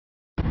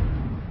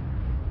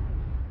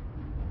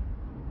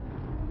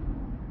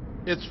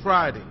It's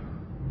Friday.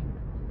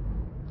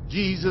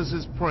 Jesus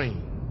is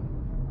praying.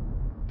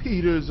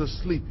 Peter's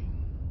asleep.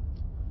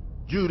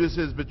 Judas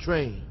is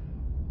betraying.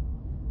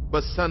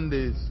 But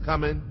Sunday's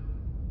coming.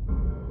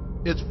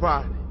 It's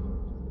Friday.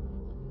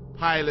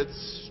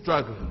 Pilate's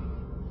struggling.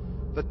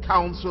 The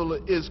council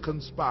is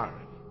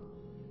conspiring.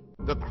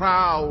 The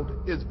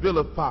crowd is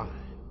vilifying.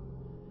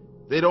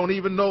 They don't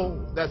even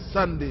know that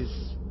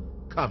Sunday's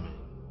coming.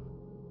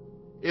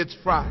 It's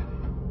Friday.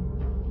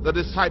 The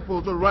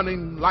disciples are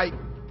running like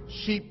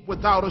sheep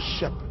without a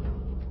shepherd.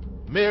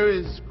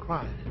 Mary's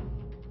crying.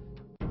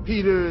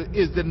 Peter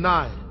is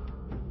denying.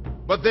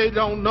 But they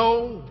don't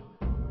know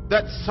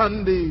that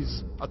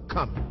Sundays are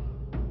coming.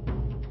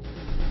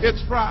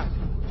 It's Friday.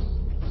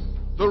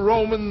 The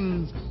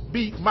Romans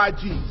beat my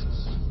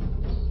Jesus.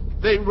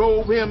 They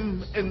robe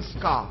him in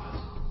scarlet.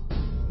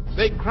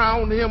 They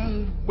crown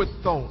him with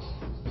thorns.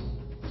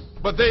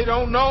 But they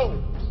don't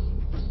know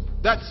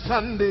that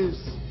Sunday's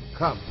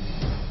coming.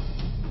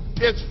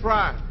 It's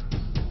Friday.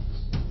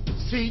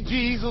 See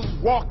Jesus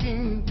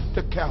walking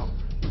to Calvary.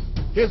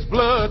 His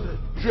blood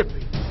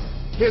dripping.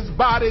 His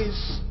body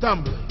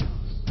stumbling.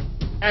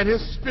 And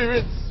his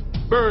spirit's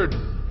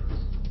burdened.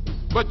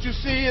 But you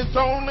see, it's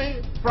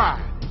only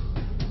Friday.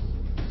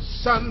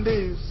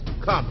 Sunday's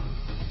coming.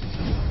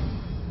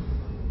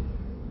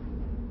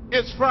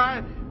 It's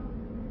Friday.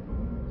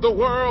 The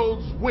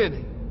world's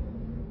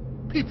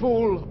winning.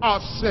 People are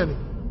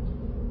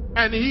sinning.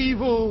 And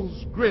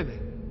evil's grinning.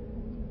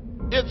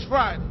 It's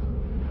Friday.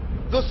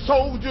 The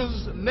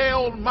soldiers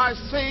nailed my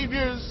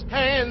Savior's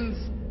hands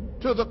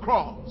to the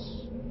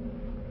cross.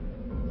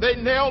 They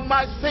nailed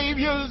my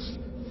Savior's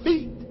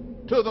feet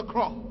to the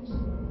cross.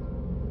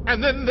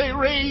 And then they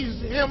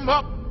raised him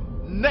up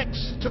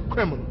next to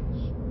criminals.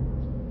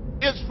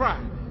 It's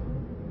Friday.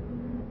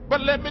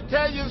 But let me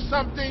tell you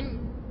something.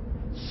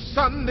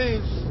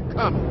 Sunday's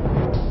coming.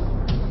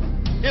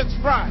 It's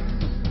Friday.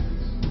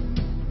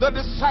 The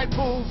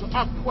disciples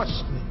are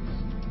questioning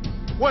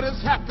what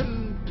has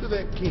happened to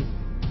their king.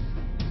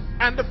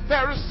 And the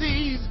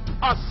Pharisees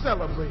are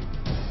celebrating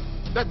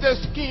that their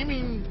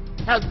scheming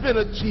has been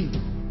achieved.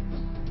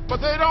 But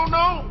they don't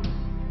know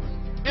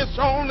it's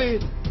only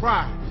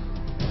Friday.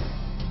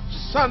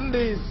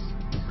 Sunday's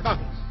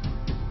coming.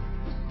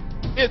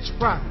 It's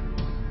Friday.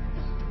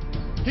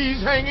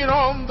 He's hanging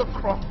on the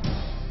cross,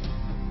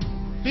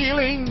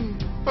 feeling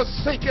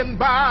forsaken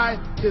by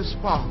his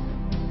Father,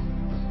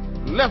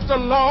 left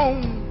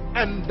alone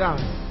and dying.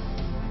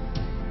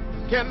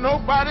 Can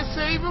nobody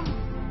save him?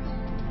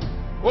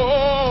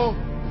 Oh,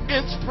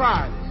 it's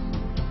Friday,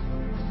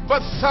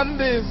 but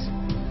Sunday's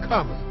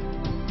coming.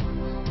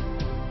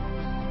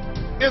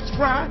 It's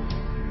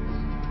Friday.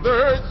 The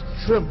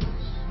earth trembles.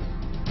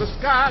 The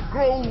sky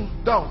grows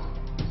dark.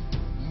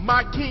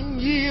 My King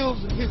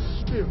yields his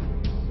spirit.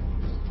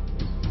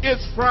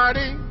 It's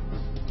Friday.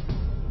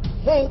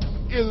 Hope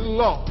is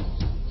lost.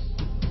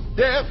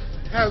 Death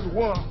has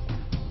won.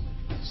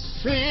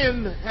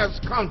 Sin has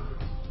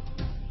conquered.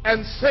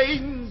 And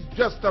Satan's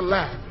just a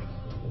laughing.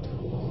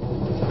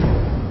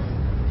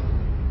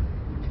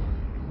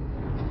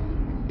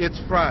 It's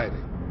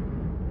Friday.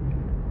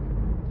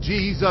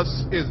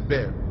 Jesus is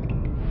buried.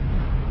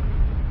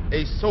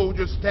 A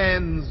soldier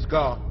stands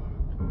guard,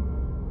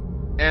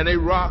 and a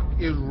rock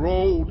is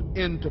rolled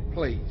into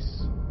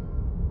place.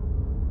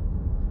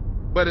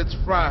 But it's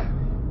Friday.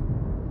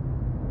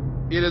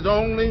 It is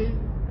only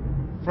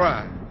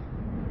Friday.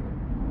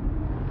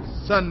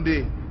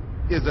 Sunday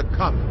is a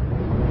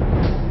coming.